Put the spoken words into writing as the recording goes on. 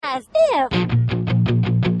As if.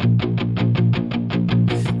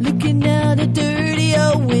 Looking out a dirty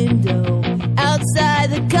old window,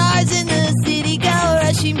 outside the cars in the city go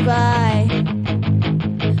rushing by.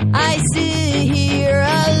 I sit here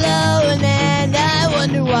alone and I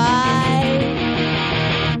wonder why.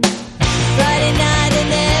 Friday night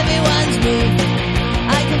and everyone's moving.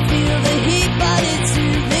 I can feel the heat, but it's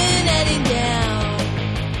soothing heading down.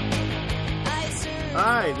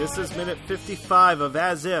 Hi, this is minute 55 of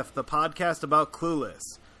As If, the podcast about Clueless,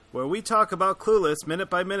 where we talk about Clueless minute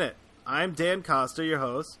by minute. I'm Dan Costa, your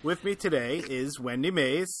host. With me today is Wendy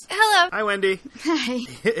Mays. Hello. Hi, Wendy. Hi.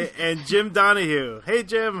 And Jim Donahue. Hey,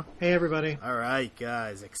 Jim. Hey, everybody. All right,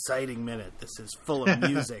 guys. Exciting minute. This is full of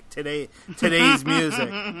music. Today's music.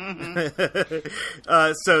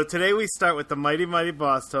 So today we start with the Mighty Mighty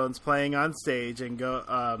Bosstones playing on stage and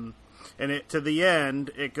go... And to the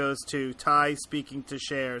end, it goes to Ty speaking to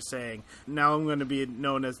Cher saying, now I'm going to be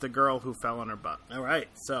known as the girl who fell on her butt. All right,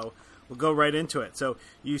 so we'll go right into it. So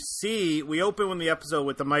you see, we open with the episode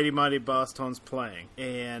with the Mighty Mighty Bosstones playing.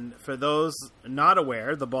 And for those not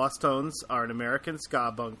aware, the Bosstones are an American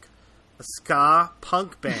ska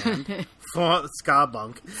punk band, ska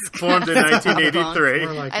bunk, formed in 1983.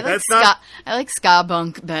 I like ska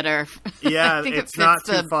bunk better. Yeah, I think it's not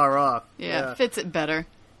too far off. Yeah, it fits it better.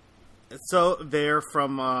 So they're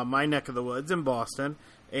from my neck of the woods in Boston,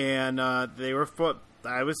 and they were.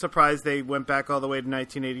 I was surprised they went back all the way to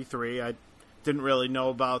 1983. I didn't really know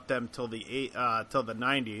about them till the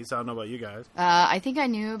 90s. I don't know about you guys. I think I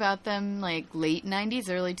knew about them like late 90s,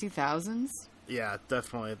 early 2000s. Yeah,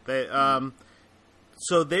 definitely.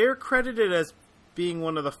 So they're credited as being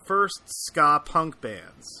one of the first ska punk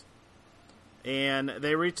bands, and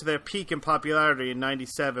they reached their peak in popularity in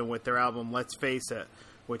 '97 with their album "Let's Face It,"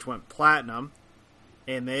 which went platinum,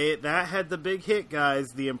 and that had the big hit, guys.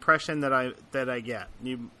 The impression that I get,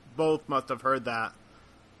 you both must have heard that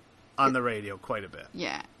on the radio quite a bit.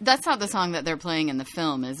 Yeah, that's not the song that they're playing in the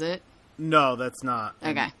film, is it? No, that's not.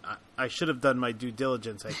 Okay, I should have done my due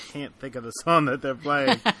diligence. I can't think of the song that they're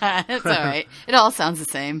playing. It's all right. It all sounds the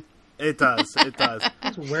same. It does. It does.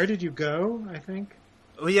 Where Did You Go, I think?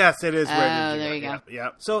 Well, yes, it is. There you go. Yeah.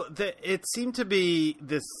 So it seemed to be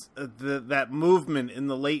that movement in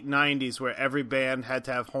the late '90s where every band had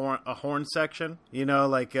to have a horn section. You know,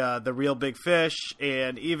 like the Real Big Fish,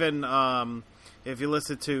 and even if you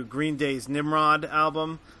listen to Green Day's Nimrod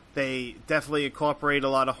album, they definitely incorporate a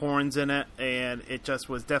lot of horns in it, and it just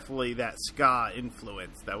was definitely that ska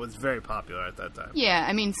influence that was very popular at that time. Yeah,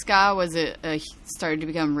 I mean, ska was started to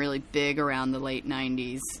become really big around the late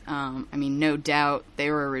 90s. I mean, No Doubt,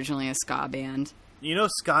 they were originally a ska band. You know,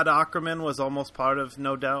 Scott Aukerman was almost part of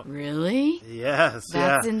No Doubt? Really? Yes.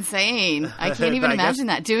 That's insane. I can't even imagine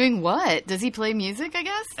that. Doing what? Does he play music, I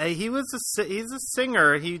guess? He's a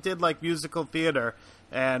singer. He did, like, musical theater.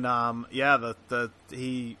 And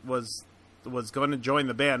he was going to join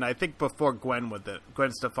the band. I think before Gwen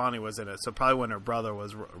Stefani was in it. So probably when her brother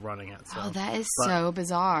was running it. So. Oh, that is so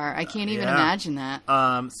bizarre. I can't even imagine that.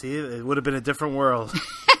 See, it would have been a different world.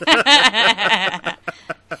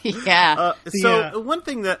 Yeah. One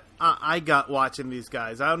thing that I got watching these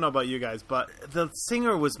guys, I don't know about you guys, but the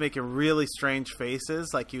singer was making really strange faces.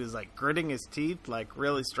 Like he was like gritting his teeth, like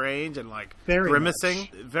really strange, and like grimacing.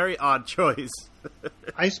 Much. Very odd choice.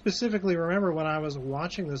 I specifically remember when I was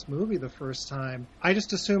watching this movie the first time, I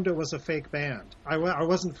just assumed it was a fake band. I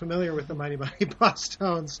wasn't familiar with the Mighty Mighty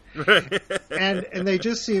Bosstones. and they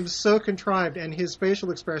just seemed so contrived, and his facial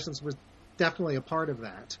expressions was definitely a part of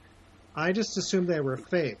that. I just assumed they were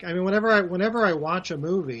fake. I mean, whenever I watch a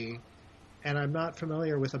movie and I'm not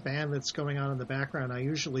familiar with a band that's going on in the background, I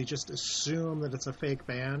usually just assume that it's a fake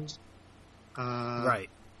band. Right.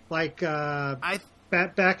 Like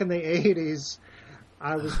back in the 80s,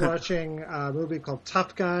 I was watching a movie called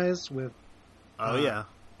Tough Guys with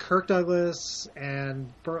Kirk Douglas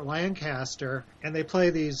and Burt Lancaster, and they play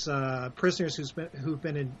these prisoners who've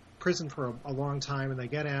been in prison for a long time, and they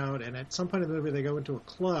get out, and at some point in the movie they go into a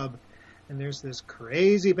club, and there's this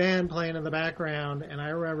crazy band playing in the background, and I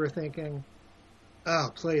remember thinking, oh,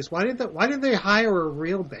 please, why didn't they hire a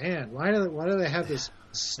real band? Why do they have this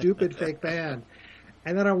stupid fake band?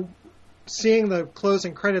 And then I'm seeing the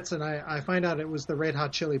closing credits, and I find out it was the Red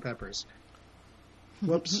Hot Chili Peppers.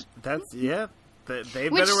 Whoops.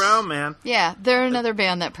 They've been around, man. Yeah, they're another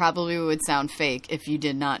band that probably would sound fake if you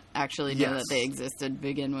did not actually know that they existed to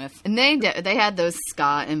begin with. And they had those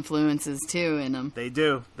ska influences too in them. They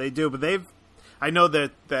do. But I know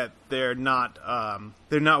that they're not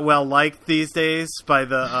well liked these days by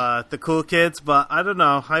the cool kids. But I don't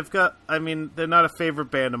know. They're not a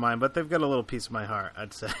favorite band of mine, but they've got a little piece of my heart,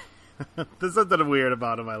 I'd say. There's something weird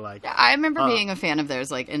about him I like. Yeah, I remember being a fan of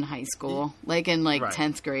theirs, like, in high school. Like, in,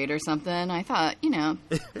 10th grade or something. I thought,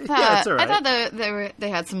 that's all right. I thought they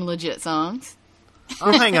had some legit songs.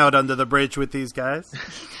 I'll hang out under the bridge with these guys.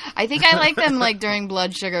 I think I liked them, like, during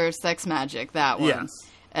Blood Sugar Sex Magic, that one. Yes.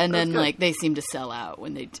 And then, like, they seem to sell out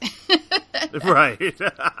when they Right.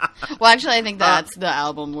 Well, actually, I think that's the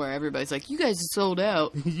album where everybody's like, you guys are sold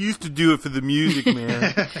out. You used to do it for the music,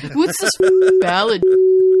 man. What's this ballad?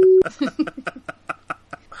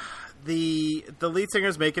 The lead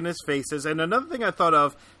singer's making his faces, and another thing I thought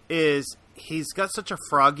of is he's got such a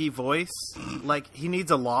froggy voice, like he needs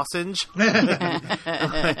a lozenge.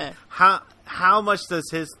 Like, how much does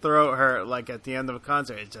his throat hurt? Like at the end of a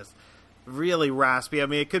concert, it's just really raspy. I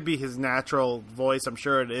mean, it could be his natural voice. I'm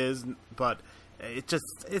sure it is, but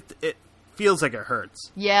it feels like it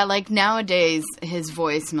hurts. Yeah, like nowadays, his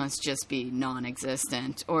voice must just be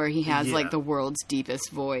non-existent, or he has like the world's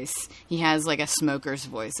deepest voice. He has like a smoker's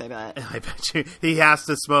voice, I bet. I bet you he has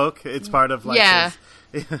to smoke. It's part of like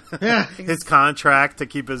his contract to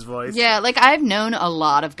keep his voice. Yeah, like I've known a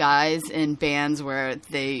lot of guys in bands where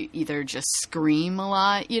they either just scream a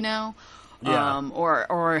lot,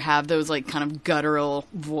 or have those like kind of guttural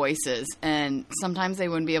voices, and sometimes they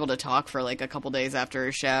wouldn't be able to talk for like a couple days after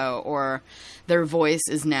a show, or their voice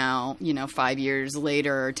is now 5 years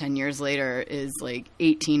later or 10 years later is like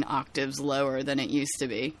 18 octaves lower than it used to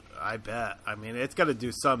be. I bet. I mean, it's got to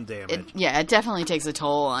do some damage. It definitely takes a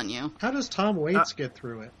toll on you. How does Tom Waits get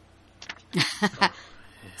through it?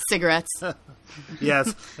 Cigarettes.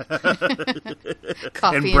 Yes.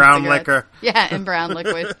 Coffee and brown and liquor. Yeah, and brown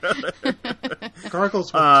liquid.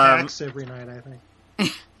 Gargles with Tax every night, I think.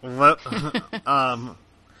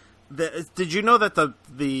 Did you know that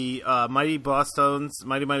the Mighty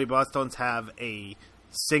Bosstones have a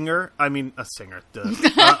singer? I mean, a singer.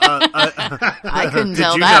 I couldn't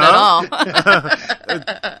tell that at all.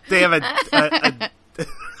 They have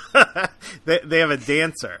they have a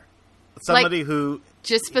dancer. Somebody who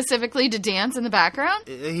just specifically to dance in the background.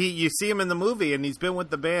 You see him in the movie, and he's been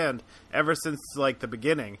with the band ever since like the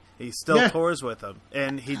beginning. He still tours with them,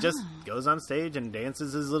 and he just goes on stage and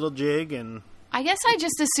dances his little jig. And I guess I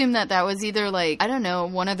just assumed that was either like, I don't know,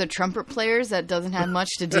 one of the trumpet players that doesn't have much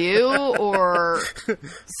to do, or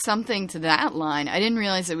something to that line. I didn't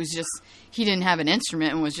realize it was just he didn't have an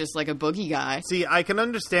instrument and was just like a boogie guy. See, I can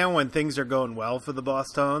understand when things are going well for the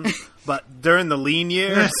Bosstones, but during the lean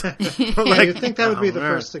years, you'd think that would be the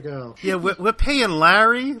first to go. Yeah, we're paying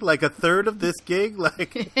Larry like a third of this gig.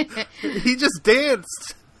 Like he just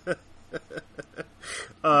danced.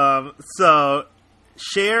 So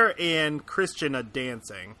Cher and Christian are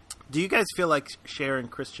dancing. Do you guys feel like Cher and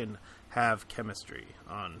Christian have chemistry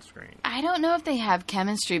on screen? I don't know if they have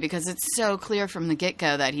chemistry because it's so clear from the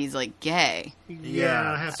get-go that he's like gay.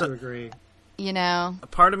 Yeah, I have to agree. A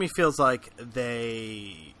part of me feels like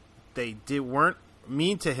they weren't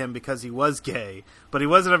mean to him because he was gay, but he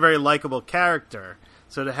wasn't a very likable character.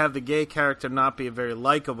 So to have the gay character not be very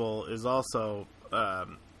likable is also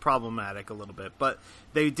problematic a little bit. But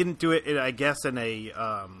they didn't do it, I guess, in a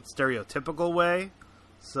stereotypical way.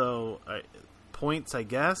 So points, I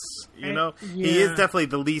guess. He is definitely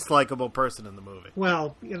the least likable person in the movie.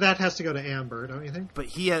 Well, that has to go to Amber, don't you think? But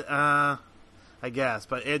he I guess.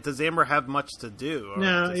 But does Amber have much to do?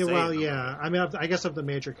 No, yeah. I mean, I guess of the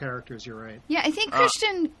major characters, you're right. Yeah, I think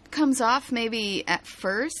Christian comes off maybe at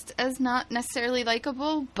first as not necessarily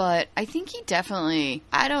likable, but I think he definitely,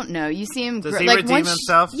 I don't know, you see him... Does he redeem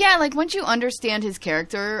himself? Yeah, like once you understand his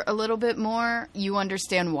character a little bit more, you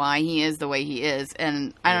understand why he is the way he is,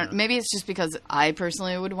 and maybe it's just because I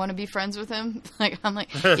personally would want to be friends with him. Like, I'm like,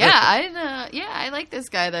 I like this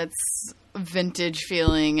guy that's vintage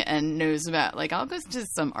feeling and knows about, like, I'll go to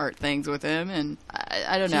some art things with him, and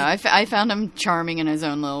I don't know, I found him charming in his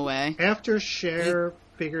own little way. After Cher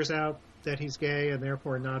figures out that he's gay and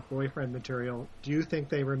therefore not boyfriend material, do you think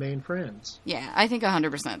they remain friends? Yeah, I think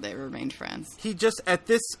 100% they remained friends. He just, at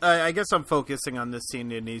this, I guess I'm focusing on this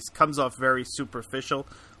scene, and he comes off very superficial.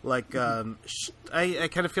 Like, I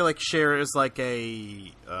kind of feel like Cher is like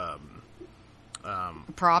a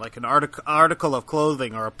prop? Like an article of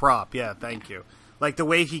clothing or a prop. Yeah, thank you. Like the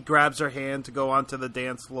way he grabs her hand to go onto the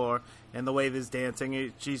dance floor and the way there's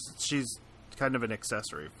dancing, she's kind of an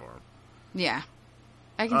accessory for him. Yeah,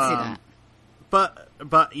 I can see that. But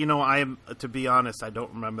to be honest, I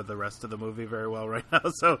don't remember the rest of the movie very well right now,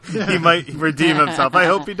 so he might redeem himself. I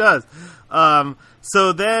hope he does.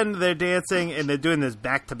 So then they're dancing and they're doing this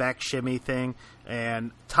back-to-back shimmy thing,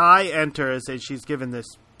 and Ty enters and she's given this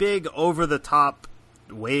big over-the-top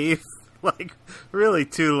wave, like really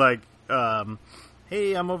too like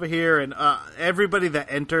hey, I'm over here. And everybody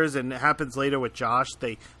that enters, and it happens later with Josh,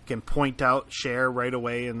 they can point out Cher right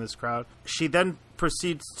away in this crowd. She then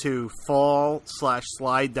proceeds to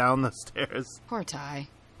fall/slide down the stairs. Poor Ty.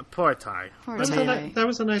 Poor Ty. That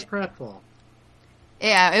was a nice pratfall.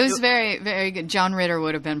 Yeah, it was very, very good. John Ritter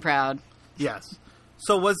would have been proud. Yes.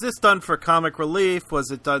 So was this done for comic relief? Was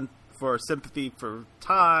it done for sympathy for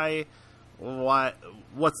Ty?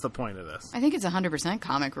 What's the point of this? I think it's 100%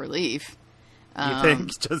 comic relief. You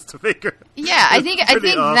think, just to figure? Yeah, I think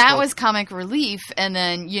awful. that was comic relief, and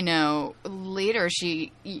then later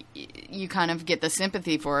you kind of get the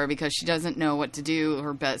sympathy for her because she doesn't know what to do.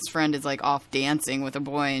 Her best friend is like off dancing with a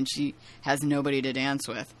boy, and she has nobody to dance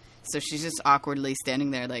with, so she's just awkwardly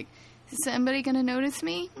standing there like, is somebody gonna notice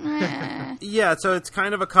me? Yeah, so it's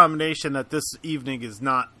kind of a combination that this evening is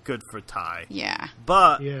not good for Ty. Yeah,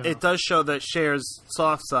 but it does show that Cher's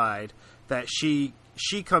soft side, that she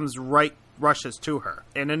rushes to her.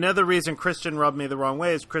 And another reason Christian rubbed me the wrong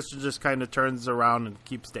way is Christian just kind of turns around and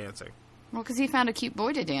keeps dancing. Well, because he found a cute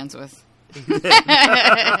boy to dance with.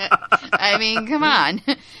 I mean, come on.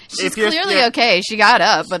 She's clearly okay. She got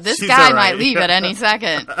up, but this guy might leave at any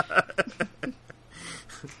second.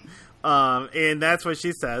 And that's what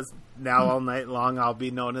she says. Now all night long, I'll be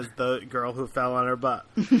known as the girl who fell on her butt.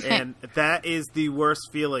 And that is the worst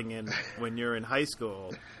feeling when you're in high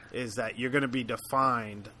school, is that you're going to be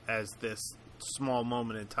defined as this small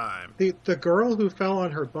moment in time. The girl who fell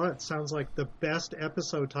on her butt sounds like the best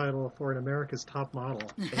episode title for an America's Top Model.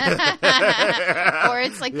 Or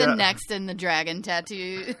it's like the next in the dragon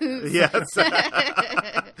tattoo. Yes.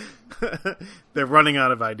 They're running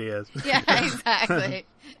out of ideas. Yeah, exactly.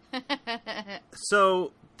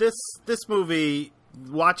 So this movie,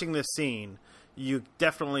 watching this scene, you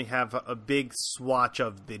definitely have a big swatch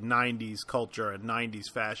of the 90s culture and 90s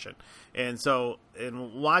fashion. And so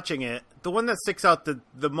in watching it, the one that sticks out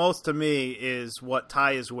the most to me is what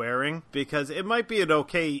Ty is wearing, because it might be an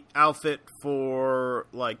okay outfit for,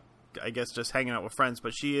 like, I guess just hanging out with friends,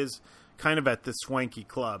 but she is kind of at this swanky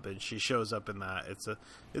club, and she shows up in that.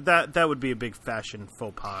 That would be a big fashion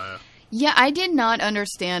faux pas. Yeah, I did not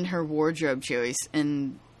understand her wardrobe choice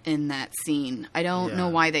in that scene. I don't know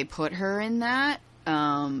why they put her in that,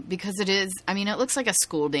 because it looks like a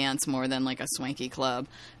school dance more than like a swanky club,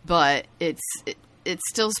 but it's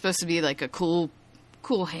still supposed to be like a cool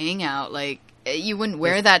hangout. Like, you wouldn't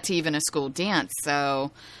wear that to even a school dance.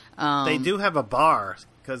 So they do have a bar,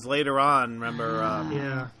 because later on,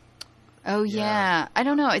 remember? Oh yeah, I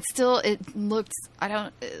don't know. It looked.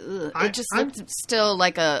 It just looked still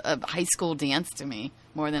like a high school dance to me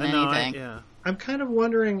more than anything. I'm kind of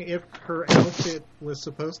wondering if her outfit was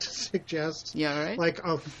supposed to suggest like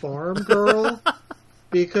a farm girl,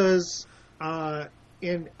 because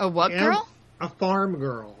in a what girl? A farm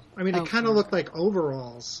girl. I mean, it kind of looked like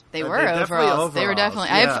overalls. They were overalls. They were definitely.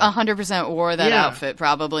 Yeah. I 100% wore that outfit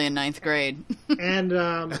probably in 9th grade. And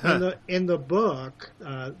in the book,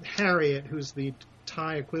 Harriet, who's the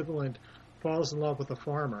Thai equivalent, falls in love with a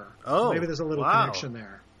farmer. Oh, so maybe there's a little connection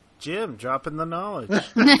there. Jim, dropping the knowledge.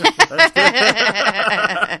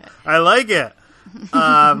 I like it.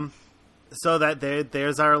 So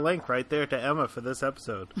there's our link right there to Emma for this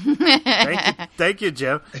episode. Thank you,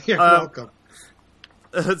 Jim. You're welcome.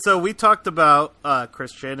 So we talked about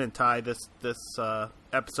Christian and Ty this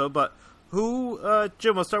episode, but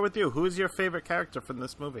Jim, we'll start with you. Who is your favorite character from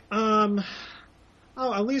this movie?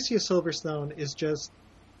 Alicia Silverstone is just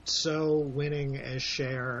so winning as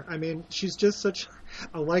Cher. I mean, she's just such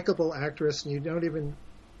a likable actress, and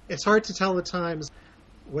it's hard to tell the times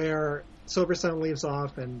where Silverstone leaves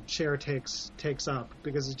off and Cher takes up,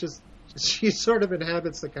 because she sort of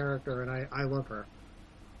inhabits the character, and I love her.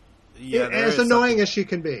 Yeah, as annoying as she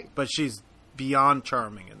can be. But she's beyond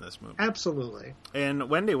charming in this movie. Absolutely. And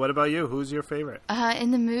Wendy, what about you? Who's your favorite?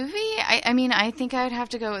 In the movie, I think I'd have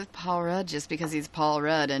to go with Paul Rudd, just because he's Paul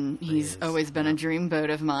Rudd, and he's always been a dreamboat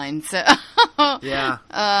of mine. So yeah.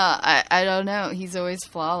 I don't know. He's always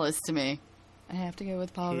flawless to me. I have to go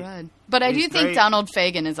with Paul Rudd. But I do think Donald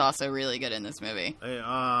Fagen is also really good in this movie.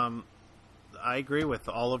 I agree with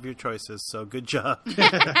all of your choices, so good job.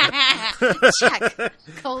 Check.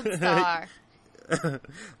 Gold star.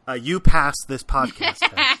 You passed this podcast test.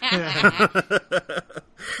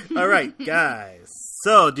 All right, guys.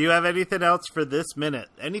 So, do you have anything else for this minute?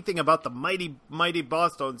 Anything about the mighty, mighty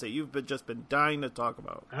Bosstones that you've just been dying to talk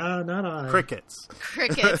about? Not I. Crickets.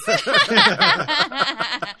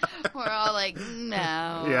 We're all like,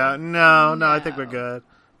 no. Yeah, no, I think we're good.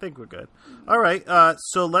 think we're good. All right,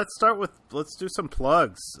 so let's do some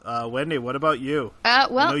plugs. Wendy, what about you? I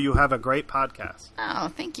know you have a great podcast.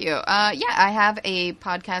 Oh, thank you. I have a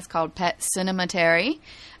podcast called Pet Cinematary.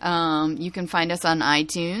 You can find us on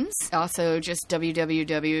iTunes. Also, just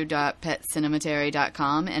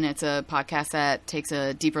www.petcinematary.com, and it's a podcast that takes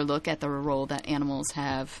a deeper look at the role that animals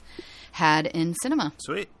have had in cinema.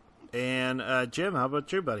 Sweet. And Jim, how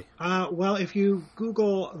about you, buddy? Well, if you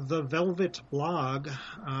Google The Velvet Blog,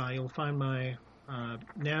 you'll find my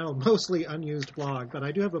now mostly unused blog. But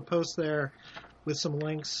I do have a post there with some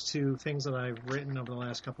links to things that I've written over the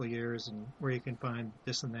last couple of years and where you can find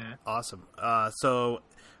this and that. Awesome. So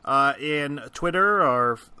in Twitter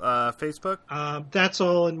or Facebook? That's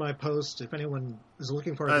all in my post. If anyone is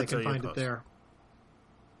looking for it, they can find it there.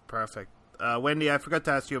 Perfect. Wendy, I forgot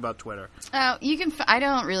to ask you about Twitter. You can. I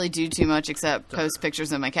don't really do too much except post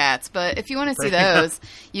pictures of my cats. But if you want to see those,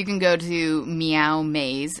 you can go to Meow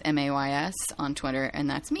Maze, MAYS, on Twitter, and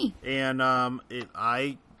that's me. And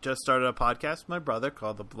I just started a podcast with my brother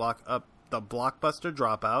called the Blockbuster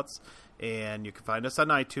Dropouts, and you can find us on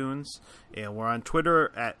iTunes, and we're on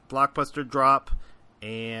Twitter at Blockbuster Drop,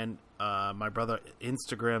 and my brother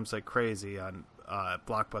Instagrams like crazy on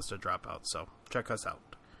Blockbuster Dropouts. So check us out.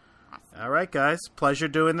 All right, guys. Pleasure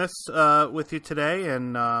doing this with you today,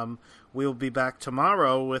 and we'll be back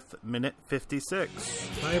tomorrow with Minute 56.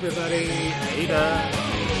 Bye, everybody. Later.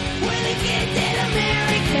 When the kids in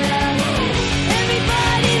America,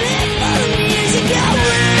 everybody lived for years ago.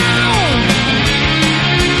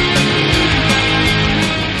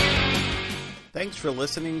 Thanks for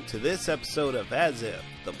listening to this episode of As If,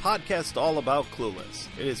 the podcast all about Clueless.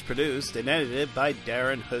 It is produced and edited by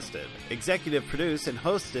Darren Husted. Executive produced and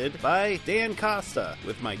hosted by Dan Costa,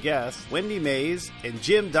 with my guests Wendy Mays and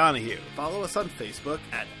Jim Donahue. Follow us on Facebook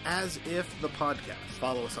at As If the Podcast.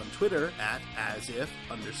 Follow us on Twitter at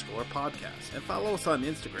AsIf_podcast. And follow us on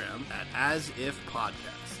Instagram at As If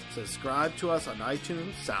Podcast. Subscribe to us on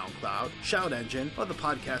iTunes, SoundCloud, Shout Engine, or the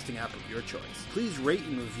podcasting app of your choice. Please rate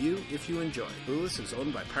and review if you enjoy. Clueless is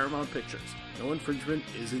owned by Paramount Pictures. No infringement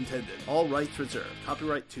is intended. All rights reserved.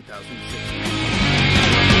 Copyright 2016.